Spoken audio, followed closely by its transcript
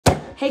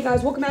Hey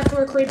guys, welcome back to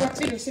our Creative Box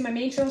video. See my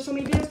main channel so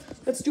many videos?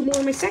 Let's do more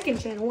on my second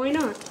channel, why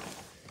not?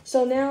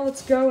 So now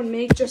let's go and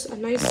make just a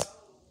nice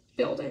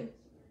building.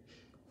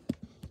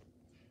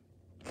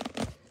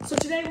 So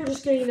today we're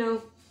just gonna,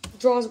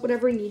 draw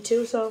whatever we need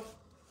to, so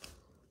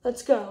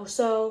let's go.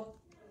 So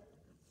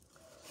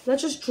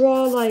let's just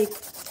draw like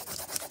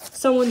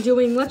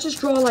let's just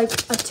draw like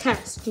a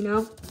test,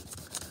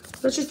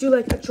 Let's just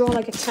do draw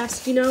like a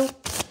test,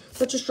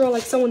 Let's just draw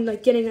like someone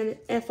like getting an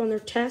F on their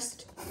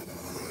test.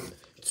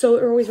 So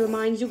it always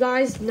reminds you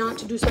guys not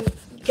to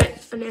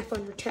get an F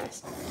on your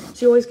test.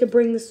 So you always could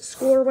bring this to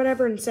school or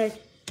whatever and so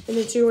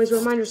you always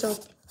remind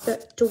yourself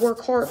that to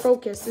work hard,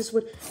 focus. This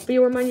would be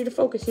a reminder to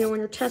focus, on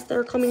your tests that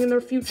are coming in the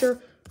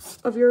future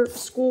of your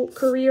school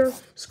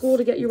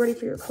to get you ready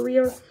for your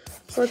career.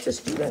 So let's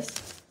just do this,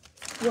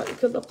 what it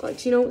could look like.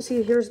 So,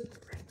 see, here's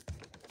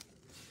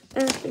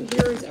F and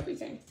here is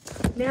everything.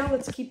 Now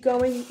let's keep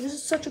going. This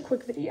is such a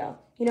quick video,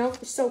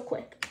 it's so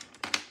quick.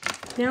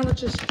 Now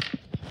let's just...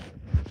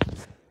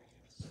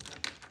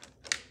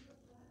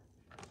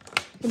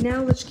 And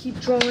now let's keep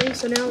drawing.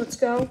 So now let's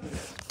go.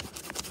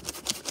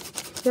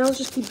 Now let's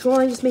just keep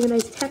drawing. Just make a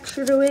nice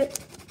texture to it.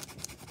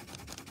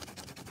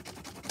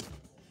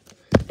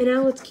 And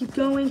now let's keep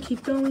going,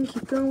 keep going,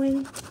 keep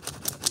going.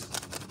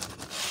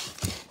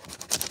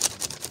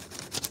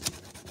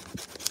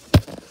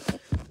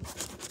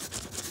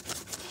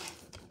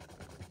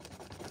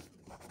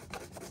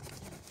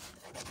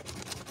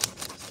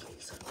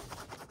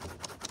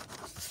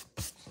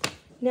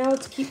 Now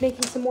let's keep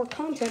making some more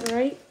content,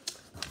 right?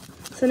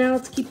 So now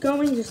let's keep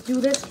going, just do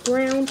this,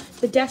 brown.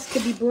 The desk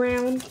could be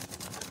brown.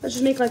 Let's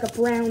just make like a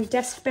brown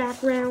desk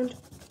background.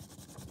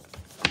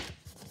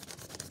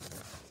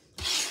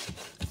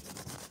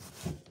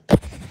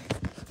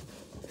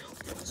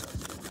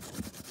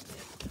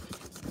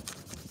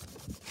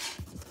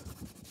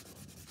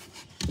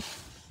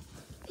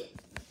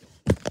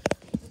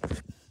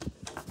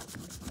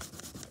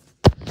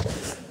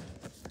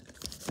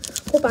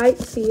 Hope I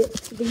see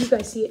it, but you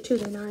guys see it too,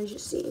 then I'm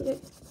just seeing it.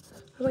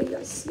 I want you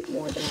guys to see it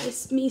more than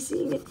me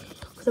seeing it,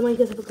 because I want you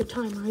guys to have a good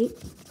time, right?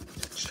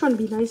 Just trying to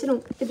be nice.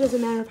 It doesn't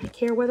matter if I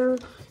care whether. I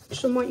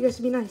just want you guys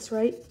to be nice,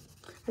 right?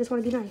 I just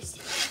want to be nice.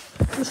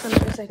 I'm just trying to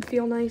make you guys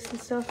feel nice and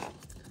stuff.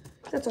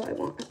 That's all I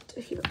want to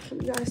hear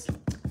from you guys.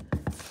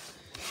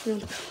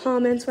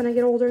 Comments when I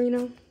get older,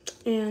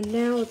 And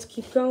now let's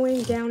keep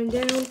going, down and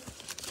down.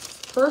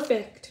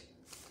 Perfect.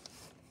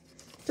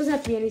 Doesn't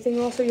have to be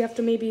anything. Also, you have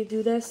to maybe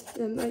do this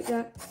and like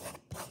that.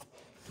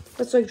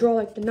 Let's draw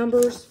like the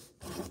numbers.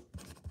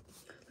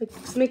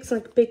 Make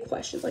some big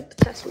questions, like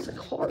the test was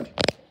hard.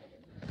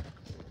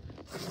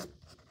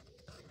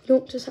 You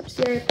don't just have to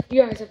see,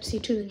 you guys have to see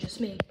too than just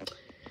me.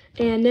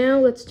 And now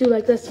let's do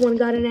this one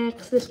got an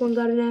X, this one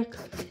got an X,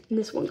 and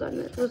this one got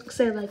an X. Let's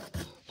say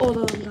all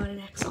of them got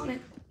an X on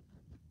it.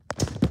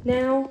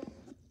 Now,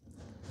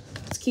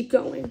 let's keep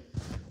going.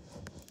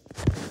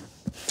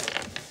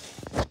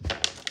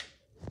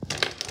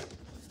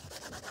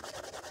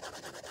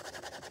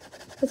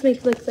 Let's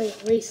make say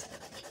race.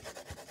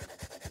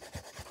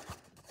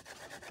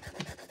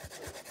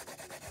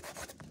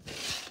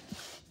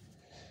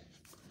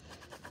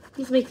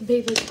 Let's make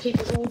the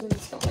paper rolls and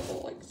stuff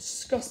all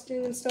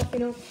disgusting and stuff,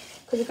 because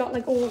it got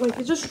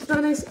it just got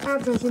a nice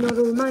address, to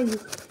remind you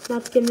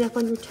not to get an F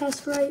on your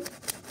test, right?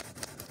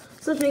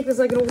 So let's make this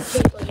an old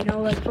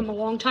paper, from a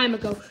long time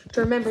ago, to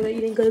remember that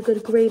you didn't get a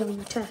good grade on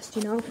your test,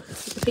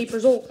 the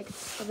paper's old,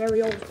 a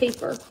very old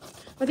paper.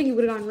 I think you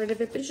would have gotten rid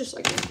of it, but it's just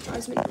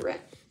guys make the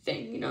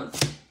thing,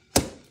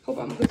 Hope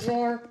I'm a good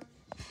drawer,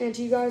 and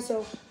to you guys,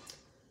 so.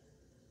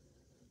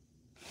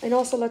 And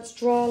also let's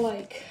draw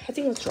I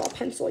think let's draw a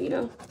pencil,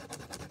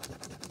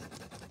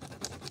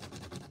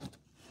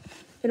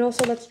 And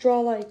also let's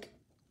draw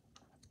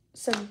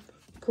some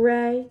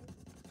gray.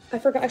 I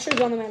forgot, I should have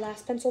drawn in my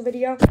last pencil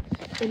video.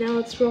 And now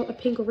let's draw a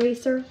pink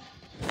eraser.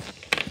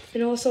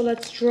 And also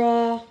let's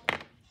draw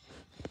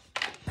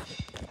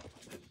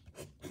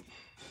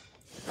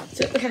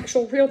the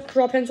actual real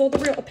pencil.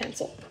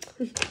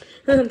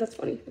 That's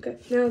funny. Okay,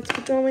 now let's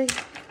keep going.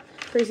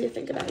 Crazy to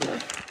think about,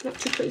 Not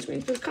too crazy,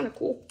 but it's kind of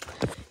cool.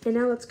 And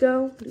now let's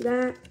go, do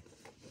that.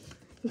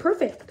 And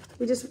perfect.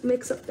 We just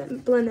mix up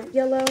that, blend that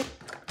yellow,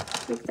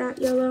 make that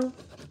yellow.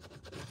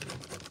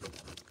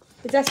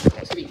 The desk is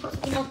pretty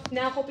perfect,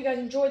 Now, hope you guys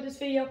enjoyed this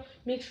video.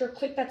 Make sure to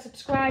click that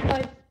subscribe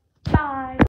button. Bye.